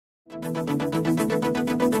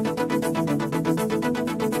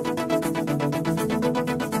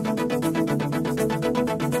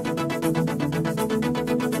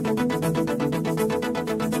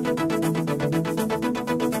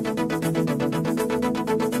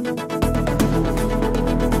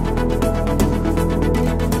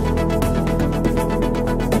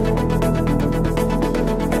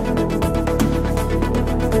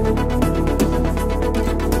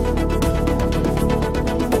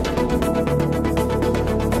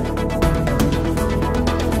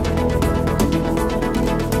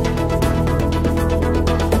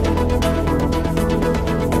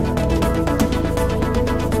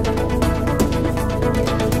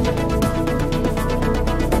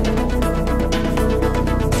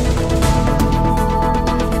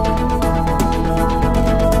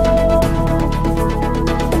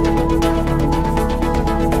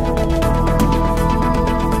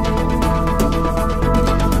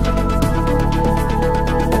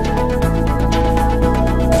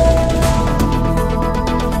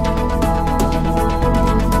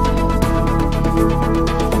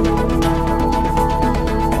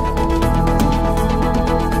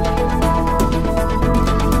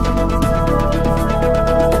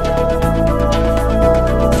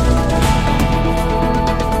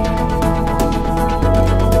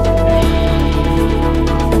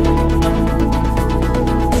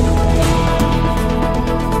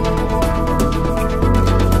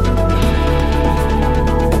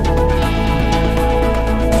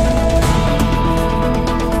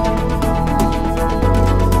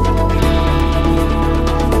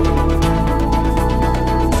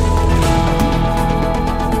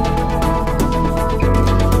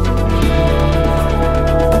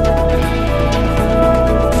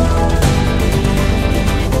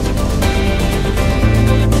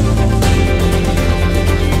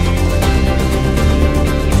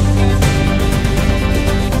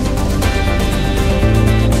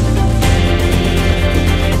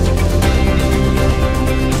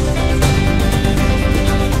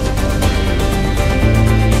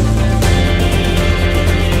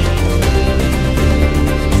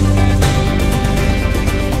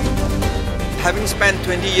Having spent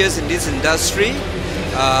 20 years in this industry,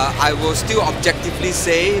 I will still objectively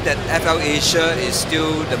say that FLAsia is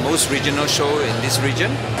still the most regional show in this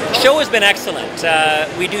region. The show has been excellent.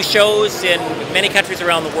 We do shows in many countries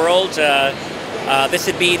around the world. This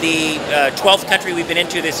would be the 12th country we've been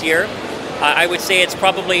into this year. I would say it's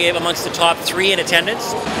probably amongst the top 3 in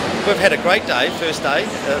attendance. We've had a great day,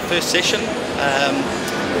 first session.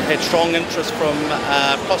 We've had strong interest from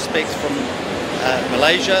prospects from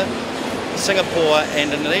Malaysia, Singapore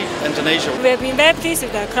and Indonesia. We've been very pleased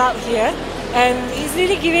with the crowd here, and it's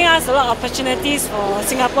really giving us a lot of opportunities for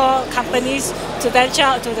Singapore companies to venture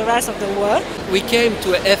out to the rest of the world. We came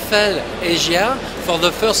to FLAsia for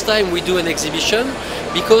the first time we do an exhibition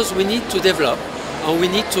because we need to develop and we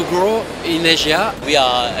need to grow in Asia. We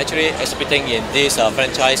are actually exhibiting in this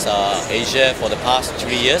franchise Asia for the past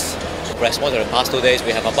 3 years. Respond to the past 2 days,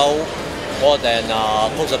 we have about more than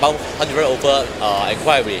close about 100 over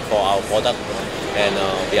inquiry for our product, and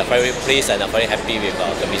we are very pleased and very happy with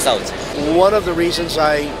the results. One of the reasons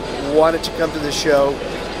I wanted to come to the show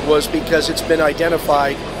was because it's been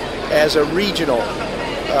identified as a regional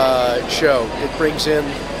show. It brings in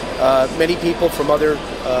many people from other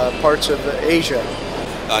parts of Asia.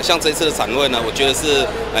 像这次的展会呢，我觉得是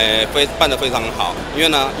办得非常好，因为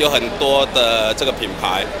呢有很多的这个品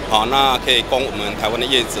牌，好，那可以供我们台湾的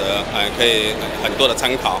业者可以很多的参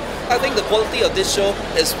考。I think the quality of this show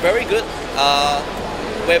is very good,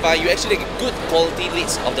 whereby you actually get good quality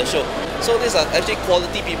leads of the show. So these are actually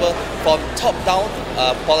quality people from top down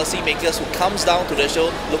policy makers who comes down to the show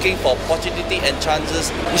looking for opportunity and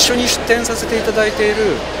chances. 一緒に出展させていただいてい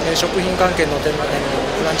る食品関係のフ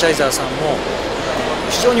ランチャイザーさんも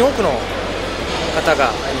非常に多くの方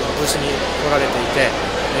がブースに来られていて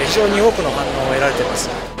非常に多くの反応を得られています。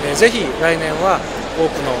ぜひ来年は多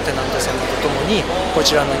くのテナントさんとともにこ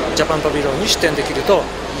ちらのジャパンパビリオンに出展できると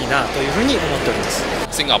いいなというふうに思っております。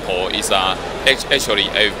Singapore is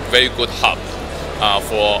actually a very good hub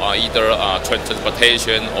for either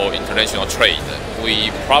transportation or international trade.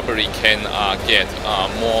 We probably can get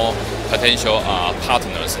more potential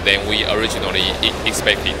partners than we originally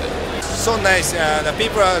expected. So nice, and the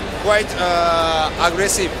people are quite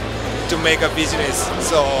aggressive to make a business,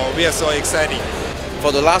 so we are so excited.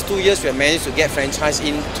 For the last 2 years, we have managed to get franchise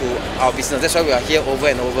into our business. That's why we are here over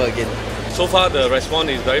and over again. So far, the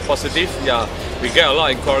response is very positive. Yeah, we get a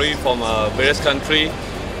lot of inquiry from various countries.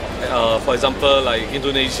 For example, like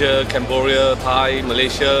Indonesia, Cambodia, Thai,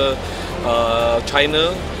 Malaysia,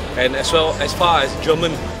 China, and as well as far as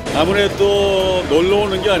German. 아무래도 놀러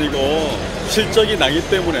오는 게 아니고 실적이 나기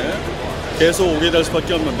때문에 계속 오게 될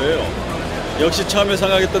수밖에 없는데요. 역시 처음에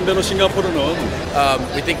생각했던 대로 싱가포르는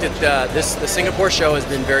we think that the Singapore show has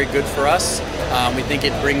been very good for us. We think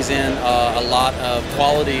it brings in a lot of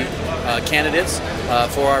quality candidates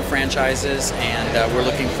for our franchises, and we're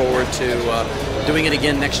looking forward to doing it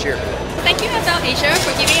again next year. Thank you FLAsia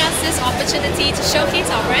for giving us this opportunity to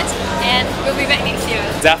showcase our brands, and we'll be back next year.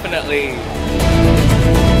 Definitely.